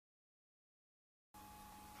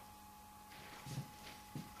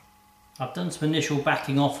I've done some initial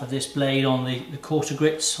backing off of this blade on the coarser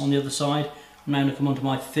grits on the other side. I'm now going to come onto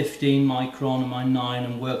my 15 micron and my 9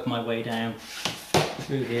 and work my way down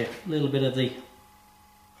through here. A little bit of the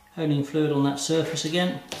honing fluid on that surface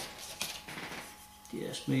again.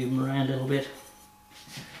 Just move them around a little bit.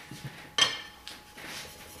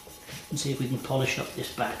 And see if we can polish up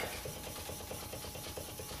this back.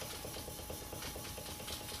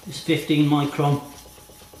 This 15 micron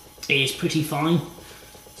is pretty fine,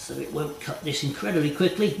 so it won't cut this incredibly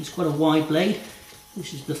quickly. It's quite a wide blade.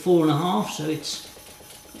 This is the 4.5, so it's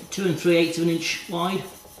 2 3/8 of an inch wide.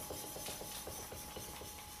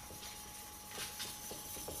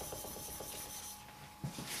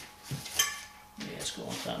 Yeah, let's go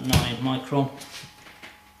on to that 9 micron.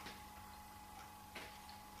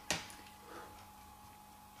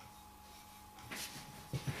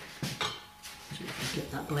 So if we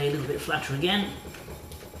get that blade a little bit flatter again.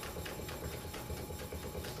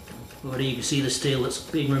 Already you can see the steel that's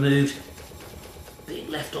being removed, being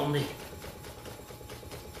left on the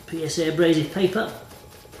PSA abrasive paper.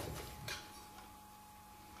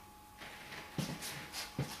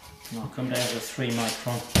 And I'll come down to the 3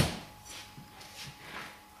 micron.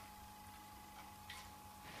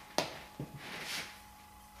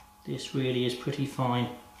 This really is pretty fine.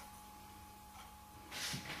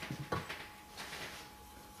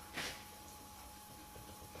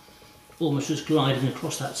 Almost just gliding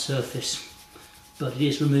across that surface, but it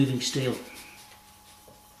is removing steel.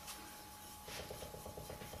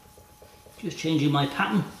 Just changing my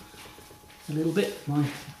pattern a little bit with my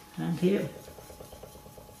hand here.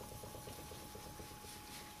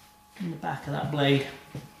 In the back of that blade,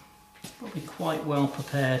 it's probably quite well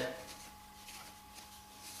prepared.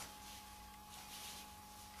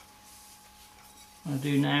 What I'll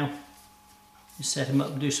do now is set him up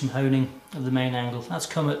and do some honing of the main angle. That's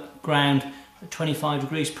come at ground at 25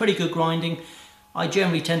 degrees, pretty good grinding. I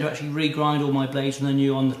generally tend to actually re-grind all my blades when they're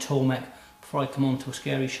new on the tool mech before I come on to a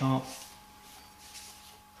scary sharp.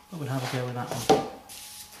 I would have a go with that one.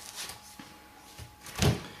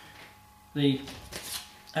 The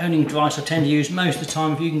honing device I tend to use most of the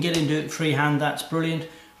time, if you can get into it freehand, that's brilliant,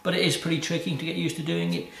 but it is pretty tricky to get used to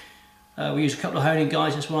doing it. We use a couple of honing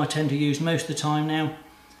guides, that's what I tend to use most of the time now.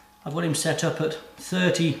 I've got him set up at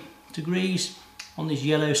 30 degrees on this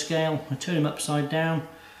yellow scale. I turn him upside down.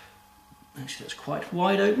 Actually, that's quite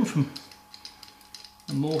wide open from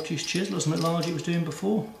the mortise chisel, as large it was doing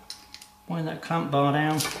before. Wind that clamp bar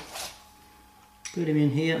down, put him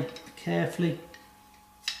in here carefully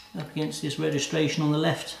up against this registration on the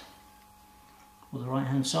left or the right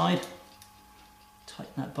hand side.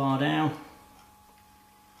 Tighten that bar down.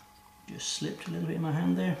 Just slipped a little bit in my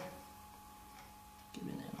hand there. Get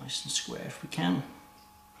in there nice and square if we can.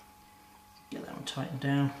 Get that one tightened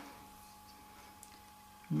down.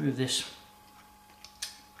 Remove this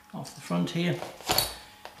off the front here.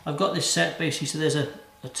 I've got this set basically so there's a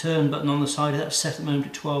turn button on the side. That's set at the moment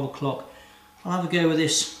at 12 o'clock. I'll have a go with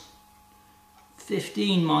this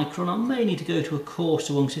 15 micron. I may need to go to a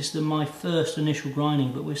coarser one because this is my first initial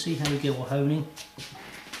grinding, but we'll see how we go with honing.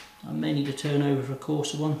 I may need to turn over for a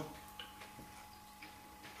coarser one.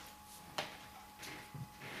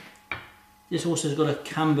 This also has got a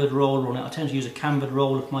cambered roller on it. I tend to use a cambered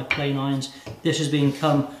roller for my plain irons. This has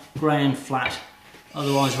become ground flat.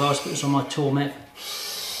 Otherwise, if I was to put this on my tool mech,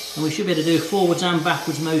 and we should be able to do forwards and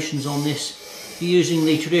backwards motions on this. If you're using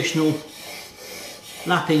the traditional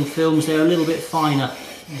lapping films, they're a little bit finer.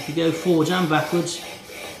 If you go forwards and backwards,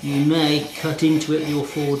 you may cut into it with your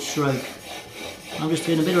forward stroke. I'm just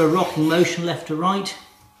doing a bit of a rocking motion left to right.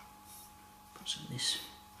 Put some of this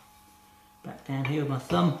back down here with my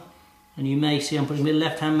thumb. And you may see I'm putting a bit of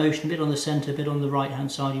left hand motion, a bit on the centre, a bit on the right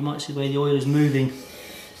hand side. You might see the way the oil is moving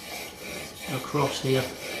across here.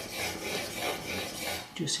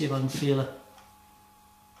 Just see if I can feel a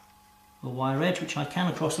wire edge, which I can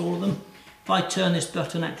across all of them. If I turn this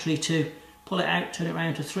button actually to pull it out, turn it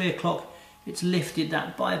around to 3 o'clock, it's lifted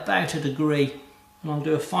that by about a degree. And I'll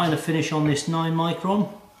do a finer finish on this 9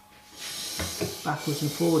 micron. Backwards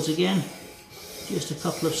and forwards again. Just a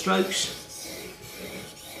couple of strokes.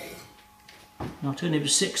 And I'll turn it to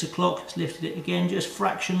 6 o'clock, it's lifted it again just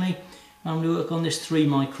fractionally. And I'm going to work on this 3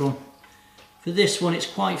 micron. For this one it's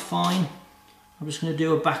quite fine. I'm just going to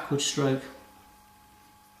do a backward stroke.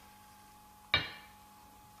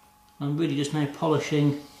 I'm really just now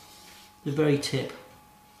polishing the very tip.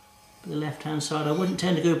 The left hand side, I wouldn't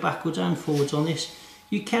tend to go backwards and forwards on this.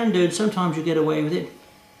 You can do it, sometimes you get away with it.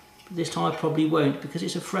 But this time I probably won't because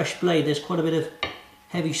it's a fresh blade. There's quite a bit of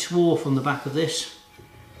heavy swarf on the back of this.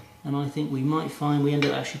 And I think we might find we end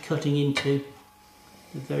up actually cutting into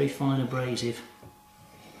the very fine abrasive.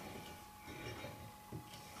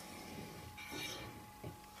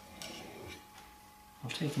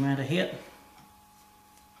 take him out of here.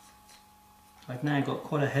 I've now got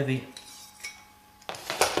quite a heavy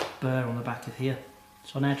burr on the back of here.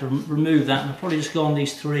 So I now have to remove that, and I'll probably just go on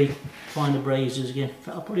these 3 finer brazers again. In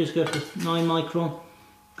fact, I'll probably just go for 9 micron,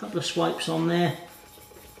 a couple of swipes on there,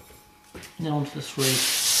 and then onto the 3.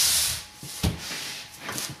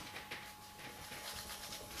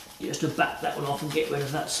 Just to back that one off and get rid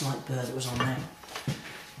of that slight burr that was on there.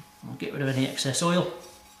 I'll get rid of any excess oil.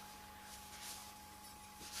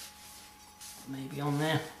 Maybe on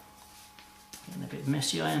there. Getting a bit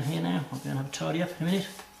messy I am here now. I'm going to have a tidy up in a minute.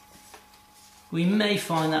 We may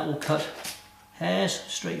find that will cut hairs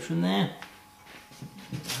straight from there.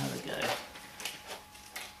 Have a go.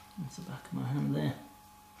 That's the back of my hand there.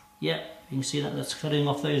 Yep, you can see that that's cutting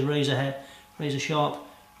off those razor sharp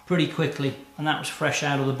pretty quickly, and that was fresh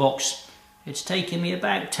out of the box. It's taken me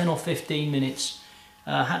about 10 or 15 minutes.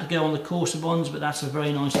 Had to go on the coarser ones, but that's a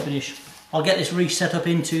very nice finish. I'll get this reset up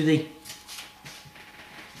into the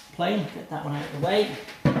plane, get that one out of the way.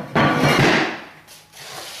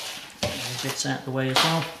 Those bits out of the way as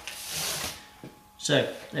well.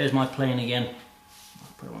 So there's my plane again.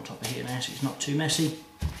 I'll put it on top of here now so it's not too messy.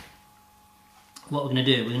 What we're going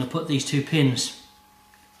to do, we're going to put these 2 pins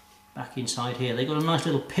back inside here. They've got a nice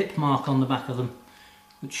little pip mark on the back of them,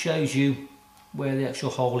 which shows you where the actual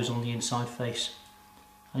hole is on the inside face.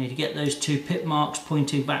 I need to get those 2 pip marks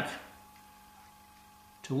pointing back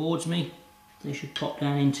towards me. They should pop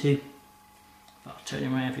down into, if I'll turn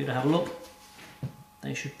them around for you to have a look,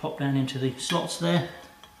 they should pop down into the slots there.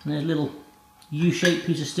 And there's a little U-shaped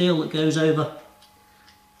piece of steel that goes over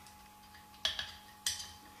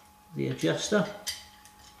the adjuster.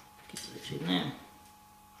 Get this in there.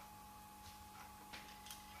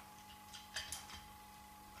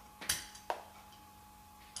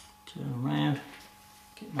 Turn around,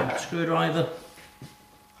 get my screwdriver,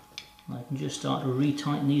 and I can just start to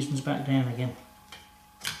retighten these ones back down again.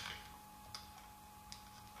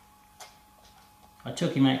 I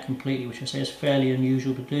took him out completely, which I say is fairly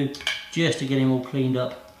unusual to do, just to get him all cleaned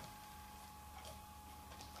up.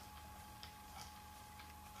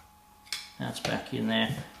 That's back in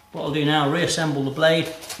there. What I'll do now, reassemble the blade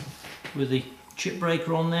with the chip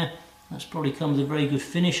breaker on there. That's probably come with a very good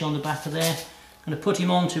finish on the back of there. I'm going to put him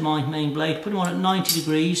onto my main blade, put him on at 90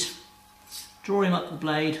 degrees, draw him up the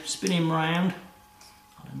blade, spin him round.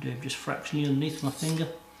 I don't do him just fractionally underneath my finger,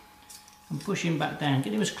 and push him back down.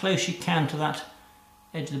 Get him as close as you can to that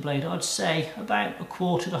edge of the blade. I'd say about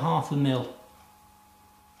 1/4 to 1/2 mil.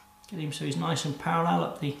 Get him so he's nice and parallel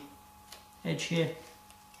up the edge here.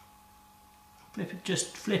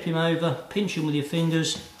 Just flip him over, pinch him with your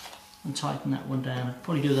fingers and tighten that one down. I'd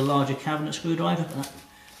probably do with a larger cabinet screwdriver, but that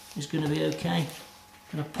is going to be okay. I'm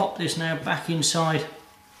going to pop this now back inside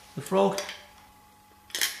the frog.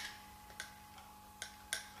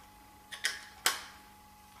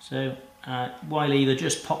 So Y lever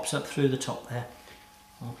just pops up through the top there.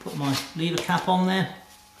 I'll put my lever cap on there.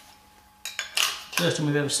 First time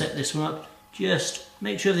we've ever set this one up. Just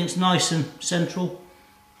make sure everything's nice and central.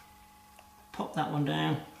 Pop that one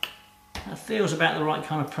down. That feels about the right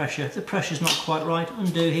kind of pressure. If the pressure's not quite right,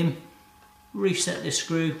 undo him. Reset this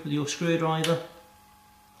screw with your screwdriver.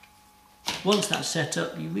 Once that's set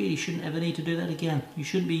up, you really shouldn't ever need to do that again. You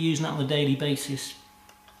shouldn't be using that on a daily basis.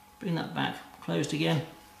 Bring that back, closed again.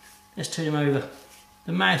 Let's turn him over.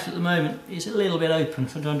 The mouth at the moment is a little bit open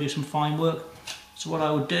for trying to do some fine work. So what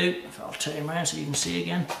I would do, if I'll turn him around so you can see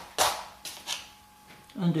again,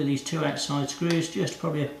 undo these 2 outside screws, just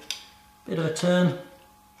probably a bit of a turn.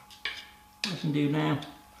 What I can do now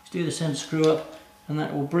is do the centre screw up, and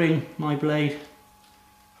that will bring my blade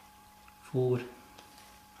forward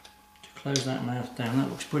to close that mouth down. That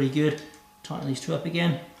looks pretty good. Tighten these 2 up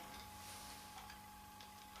again.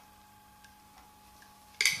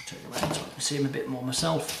 I'll turn it around so I can see them a bit more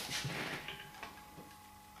myself.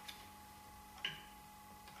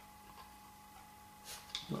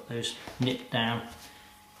 Got those nipped down.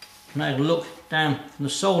 Now look down from the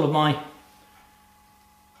sole of my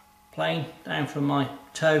plane, down from my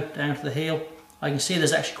toe, down to the heel. I can see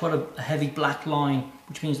there's actually quite a heavy black line,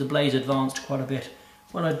 which means the blade's advanced quite a bit.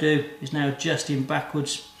 What I do is now adjust him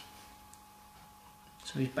backwards.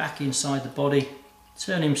 So he's back inside the body.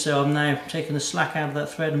 Turn him so I'm now taking the slack out of that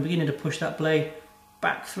thread and beginning to push that blade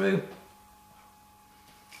back through.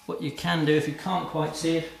 What you can do if you can't quite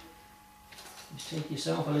see it is take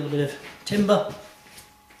yourself a little bit of timber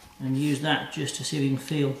and use that just to see if you can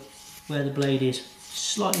feel where the blade is.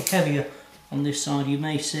 Slightly heavier on this side, you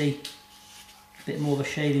may see a bit more of a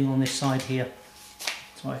shaving on this side here.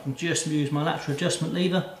 So I can just use my lateral adjustment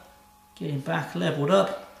lever, get him back levelled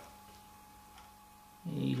up.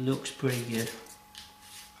 He looks pretty good.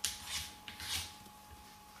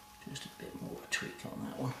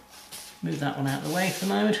 Move that one out of the way for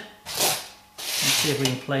the moment and see if we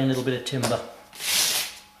can plane a little bit of timber.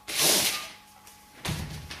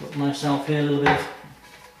 Got myself here a little bit of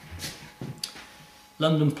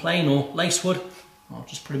London plane or lacewood. I'll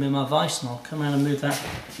just put them in my vise and I'll come around and move that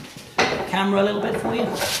camera a little bit for you.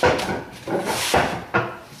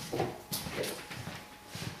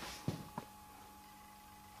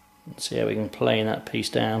 Let's see how we can plane that piece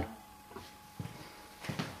down.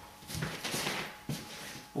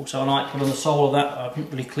 Also I might put on the sole of that, I haven't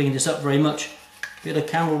really cleaned this up very much. Bit of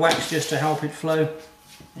camera wax just to help it flow,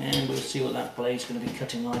 and we'll see what that blade's going to be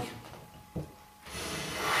cutting like.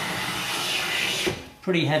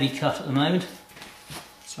 Pretty heavy cut at the moment,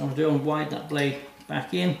 so what I'll do, I'll widen that blade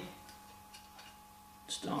back in,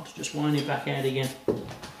 start to just wind it back out again.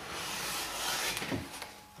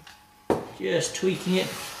 Just tweaking it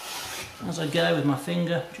as I go with my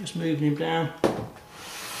finger, just moving him down.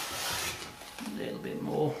 A little bit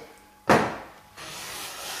more.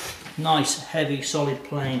 Nice, heavy, solid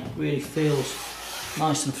plane. Really feels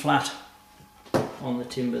nice and flat on the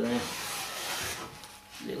timber there.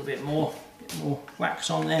 A little bit more wax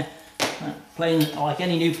on there. That plane, like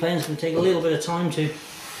any new plane, is going to take a little bit of time to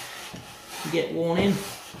get worn in.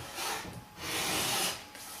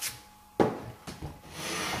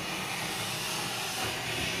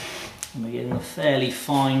 And we're getting a fairly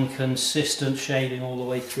fine, consistent shading all the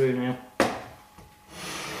way through now.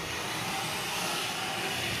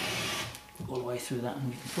 All the way through that, and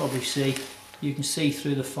you can probably see,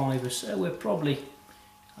 through the fibres. So we're probably,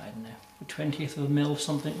 I don't know, a 20th of a mil,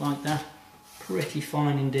 something like that. Pretty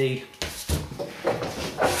fine indeed.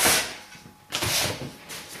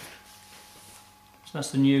 So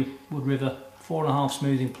that's the new WoodRiver 4.5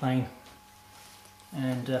 smoothing plane,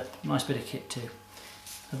 and nice bit of kit too.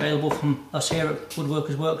 Available from us here at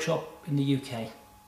Woodworkers Workshop in the UK.